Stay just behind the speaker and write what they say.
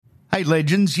Hey,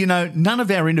 legends, none of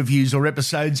our interviews or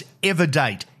episodes ever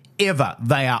date. Ever.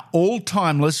 They are all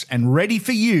timeless and ready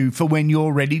for you for when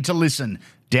you're ready to listen.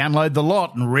 Download the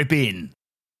lot and rip in.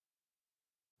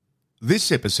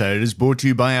 This episode is brought to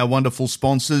you by our wonderful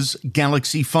sponsors,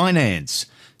 Galaxy Finance.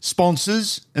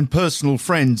 Sponsors and personal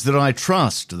friends that I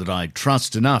trust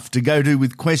enough to go to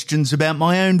with questions about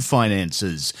my own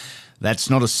finances. That's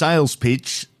not a sales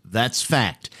pitch, that's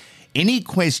fact. Any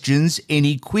questions,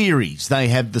 any queries, they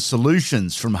have the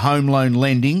solutions from home loan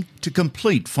lending to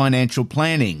complete financial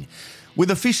planning. With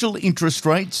official interest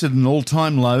rates at an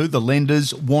all-time low, the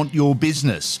lenders want your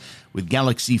business. With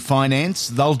Galaxy Finance,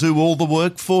 they'll do all the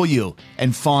work for you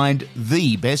and find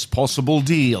the best possible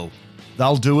deal.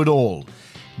 They'll do it all.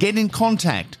 Get in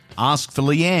contact, ask for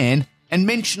Leanne, and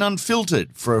mention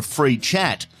Unfiltered for a free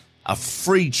chat. A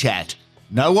free chat.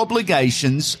 No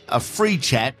obligations, a free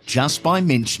chat just by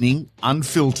mentioning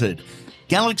Unfiltered.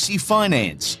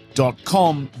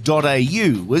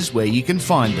 galaxyfinance.com.au is where you can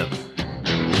find them.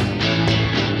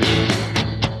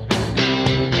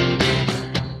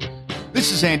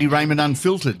 This is Andy Raymond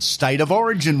Unfiltered, State of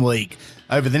Origin Week.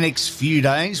 Over the next few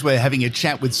days, we're having a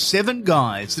chat with 7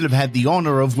 guys that have had the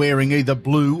honour of wearing either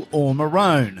blue or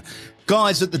maroon.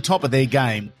 Guys at the top of their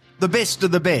game, the best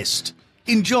of the best.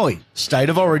 Enjoy State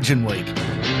of Origin Week.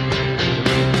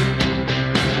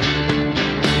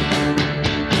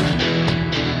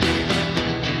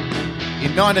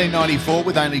 In 1994,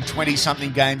 with only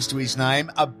 20-something games to his name,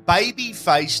 a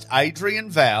baby-faced Adrian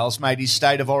Vowles made his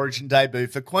State of Origin debut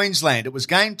for Queensland. It was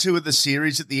Game 2 of the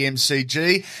series at the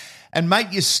MCG. And, mate,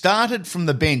 you started from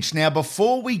the bench. Now,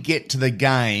 before we get to the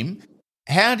game,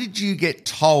 how did you get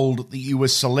told that you were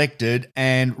selected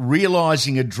and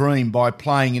realising a dream by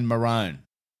playing in maroon?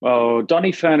 Well,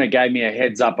 Donny Ferner gave me a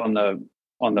heads up on the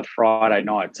Friday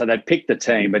night. So they picked the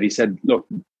team, but he said, look,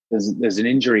 there's an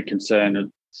injury concern at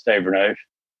Steve Renouf,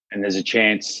 and there's a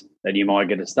chance that you might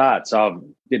get a start. So I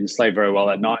didn't sleep very well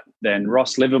that night. Then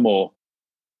Ross Livermore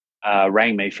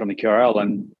rang me from the QRL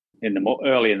and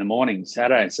early in the morning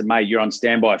Saturday and said, mate, you're on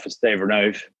standby for Steve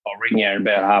Renouf. I'll ring you in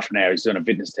about half an hour. He's doing a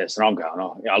fitness test. And I'm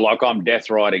going, I'm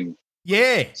death riding.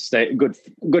 Yeah.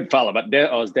 Good fella, but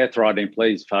I was death riding,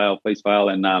 please fail.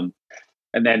 And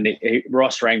then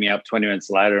Ross rang me up 20 minutes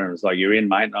later and was like, you're in,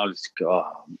 mate. And I was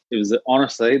it was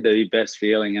honestly the best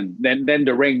feeling. And then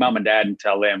to ring mum and dad and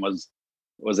tell them was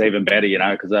even better,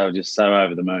 because they were just so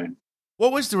over the moon.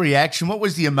 What was the reaction? What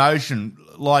was the emotion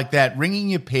like that, ringing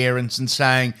your parents and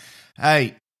saying,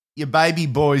 hey, your baby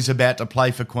boy's about to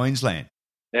play for Queensland?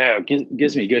 Yeah, it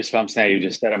gives me goosebumps now you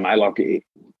just said it, mate. Like,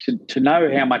 to know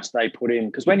how much they put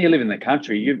in, because when you live in the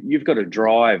country, you've got to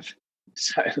drive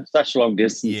such long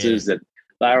distances that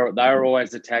they were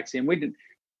always a taxi, and we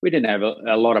didn't have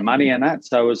a lot of money in that,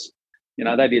 so it was,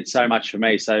 they did so much for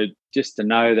me. So just to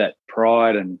know that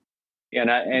pride and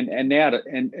and now to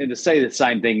see the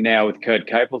same thing now with Kurt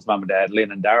Capel's mum and dad,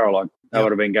 Lynn and Darryl, like they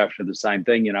would have been going through the same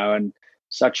thing, and it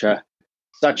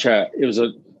was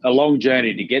a long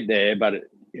journey to get there, but it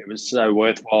was so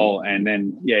worthwhile. And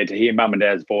then, to hear mum and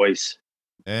dad's voice,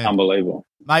 unbelievable.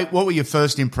 Mate, what were your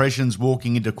first impressions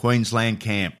walking into Queensland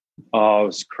camp? Oh, I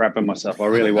was crapping myself. I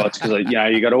really was, because,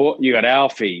 you got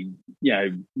Alfie,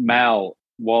 Mal,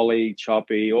 Wally,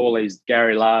 Choppy, all these,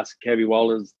 Gary Last, Kevy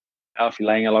Walters, Alfie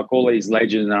Langer, like all these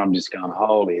legends, and I'm just going,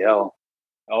 holy hell.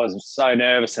 I was so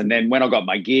nervous. And then when I got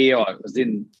my gear, I was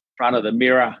in front of the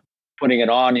mirror, putting it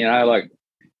on,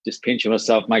 just pinching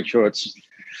myself, make sure I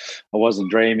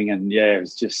wasn't dreaming. And it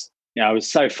was just, it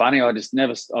was so funny. I've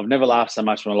never laughed so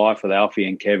much in my life with Alfie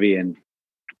and Kevy and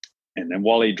then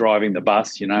Wally driving the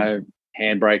bus,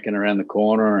 handbraking around the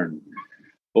corner and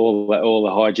all the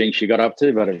hijinks she got up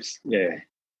to. But it was,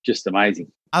 just amazing.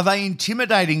 Are they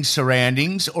intimidating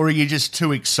surroundings, or are you just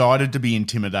too excited to be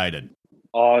intimidated?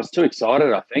 Oh, I was too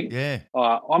excited, I think. Yeah.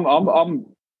 I'm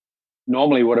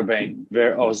normally would have been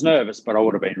I was nervous, but I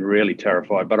would have been really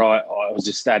terrified. But I was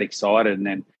just that excited. And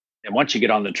then once you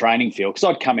get on the training field, because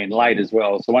I'd come in late as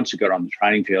well, so once you got on the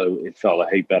training field, it felt a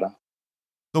heap better.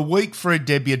 The week for a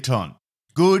debutant.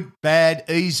 Good, bad,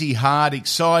 easy, hard,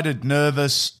 excited,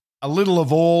 nervous, a little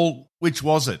of all. Which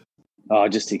was it? Oh,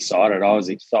 just excited. I was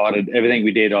excited. Everything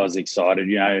we did, I was excited.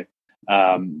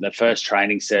 The first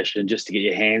training session, just to get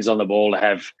your hands on the ball,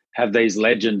 to have these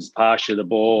legends pass you the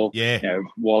ball. Yeah.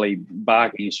 Wally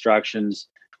barking instructions,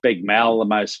 Big Mal, the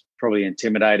most probably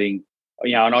intimidating.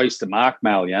 And I used to mark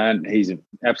Mal, and he's an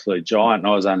absolute giant, and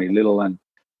I was only little.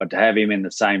 But to have him in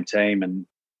the same team, and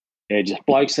just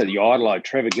blokes that you idolised,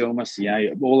 Trevor Gilmas,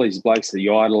 all these blokes that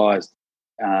you idolised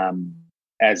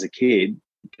as a kid,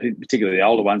 particularly the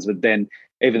older ones, but then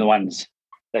even the ones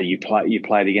that you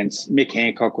played against. Mick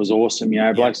Hancock was awesome.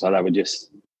 Blokes like that were just,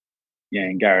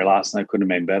 and Gary Larson, they couldn't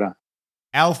have been better.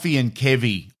 Alfie and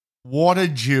Kevy, what a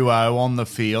duo on the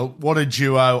field. What a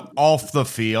duo off the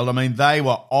field. I mean, they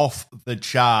were off the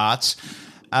charts.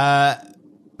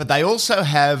 But they also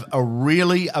have a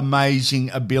really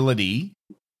amazing ability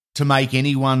to make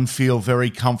anyone feel very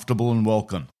comfortable and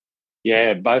welcome.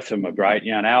 Yeah, both of them are great.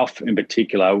 And Alf in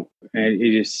particular,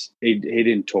 he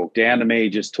didn't talk down to me. He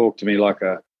just talked to me like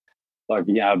I've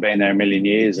been there a million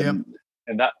years, and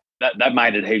that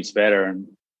made it heaps better. And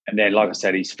then, like I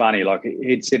said, he's funny. Like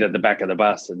he'd sit at the back of the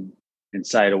bus and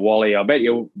say to Wally, "I bet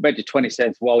you 20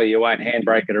 cents, Wally, you won't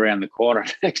handbrake it around the corner."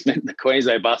 Next minute, the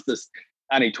Queensland bus is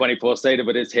only 24-seater,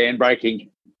 but it's handbraking,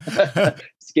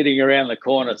 skidding around the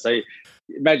corner. So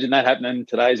imagine that happening in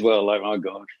today's world. Like, my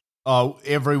God. Oh,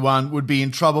 everyone would be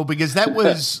in trouble because that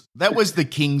was the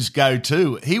King's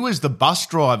go-to. He was the bus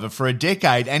driver for a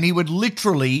decade, and he would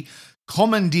literally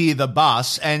commandeer the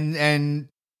bus, and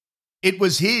it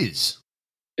was his.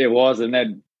 It was, and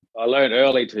then I learned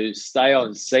early to stay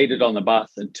seated on the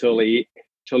bus until he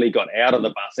got out of the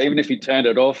bus. Even if he turned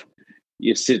it off,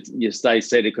 you stay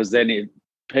seated, because then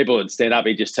people would stand up,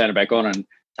 he'd just turn it back on and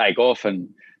take off, and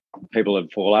people would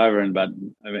fall over.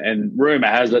 And rumour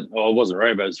has it, or it wasn't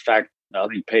rumour, it was fact, I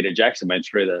think Peter Jackson went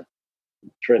through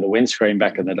the windscreen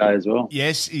back in the day as well.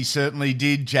 Yes, he certainly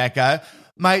did, Jacko.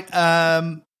 Mate,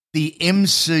 the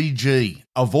MCG,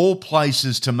 of all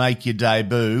places to make your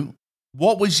debut,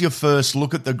 what was your first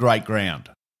look at the great ground?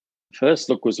 First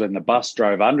look was when the bus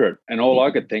drove under it, and all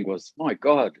I could think was, my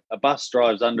God, a bus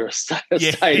drives under a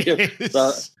stadium. Yes.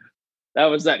 So that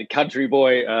was that country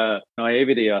boy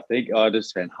naivety, I think. I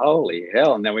just went, holy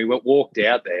hell. And then we walked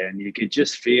out there, and you could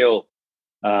just feel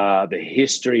the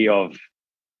history of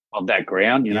that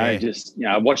ground,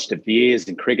 I watched it for years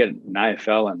in cricket and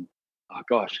AFL, and, oh,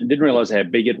 gosh, I didn't realise how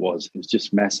big it was. It was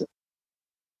just massive.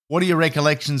 What are your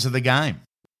recollections of the game?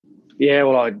 Yeah,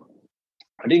 well,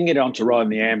 I didn't get on to riding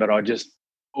the Am, but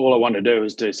all I wanted to do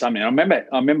was do something. I remember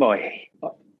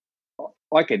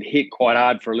I could hit quite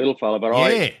hard for a little fella, but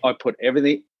I put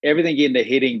everything into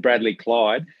hitting Bradley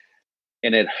Clyde,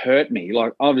 and it hurt me.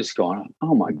 Like, I'm just going,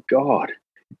 oh my God,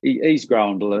 he's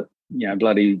growing,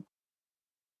 bloody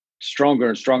stronger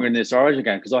and stronger in this Origin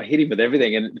game, because I hit him with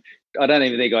everything, and I don't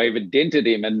even think I even dented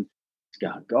him. And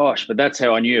going, gosh, but that's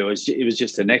how I knew it was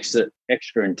just an extra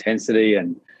intensity,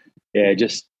 and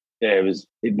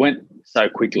it went so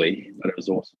quickly, but it was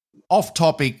awesome. Off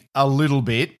topic a little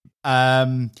bit.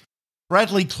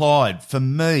 Bradley Clyde, for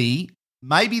me,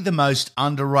 maybe the most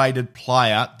underrated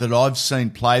player that I've seen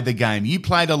play the game. You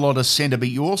played a lot of centre, but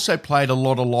you also played a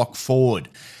lot of lock forward.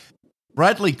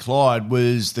 Bradley Clyde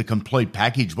was the complete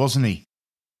package, wasn't he?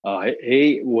 Oh,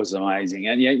 he was amazing.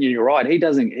 And you're right.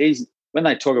 When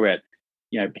they talk about,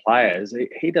 players,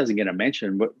 he doesn't get a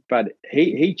mention, but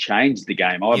he changed the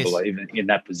game, I believe, in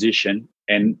that position.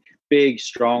 And big,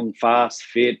 strong, fast,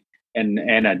 fit,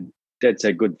 and that's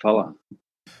a good fella.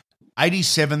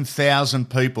 87,000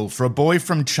 people for a boy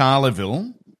from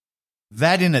Charleville.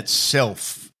 That in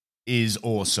itself is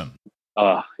awesome.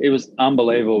 Oh, it was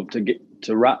unbelievable to get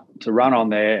to run on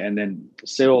there, and then to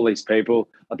see all these people.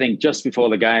 I think just before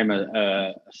the game,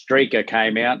 a streaker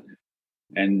came out,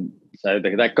 and so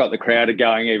that got the crowd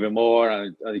going even more. I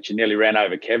think she nearly ran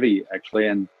over Kevy,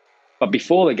 actually. But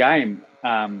before the game,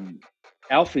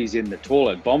 Alfie's in the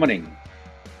toilet vomiting,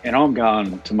 and I'm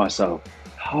going to myself,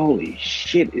 holy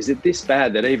shit, is it this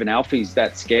bad that even Alfie's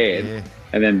that scared? Yeah.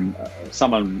 And then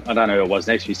someone, I don't know who it was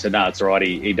next to me, said, no, it's all right,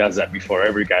 he does that before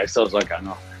every game. So I was like, oh,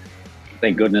 no,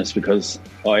 thank goodness, because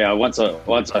once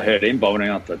I heard him vomiting,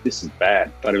 I thought, this is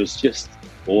bad. But it was just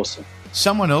awesome.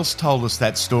 Someone else told us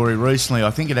that story recently.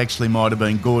 I think it actually might have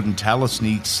been Gordon Tallis, and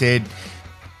he said,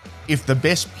 if the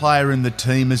best player in the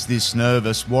team is this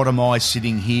nervous, what am I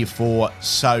sitting here for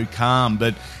so calm?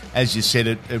 But as you said,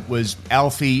 it was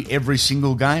Alfie every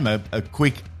single game, a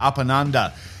quick up and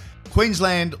under.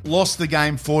 Queensland lost the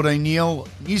game 14-0.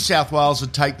 New South Wales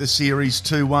would take the series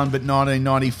 2-1, but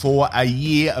 1994, a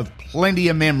year of plenty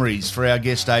of memories for our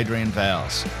guest Adrian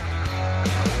Vowles.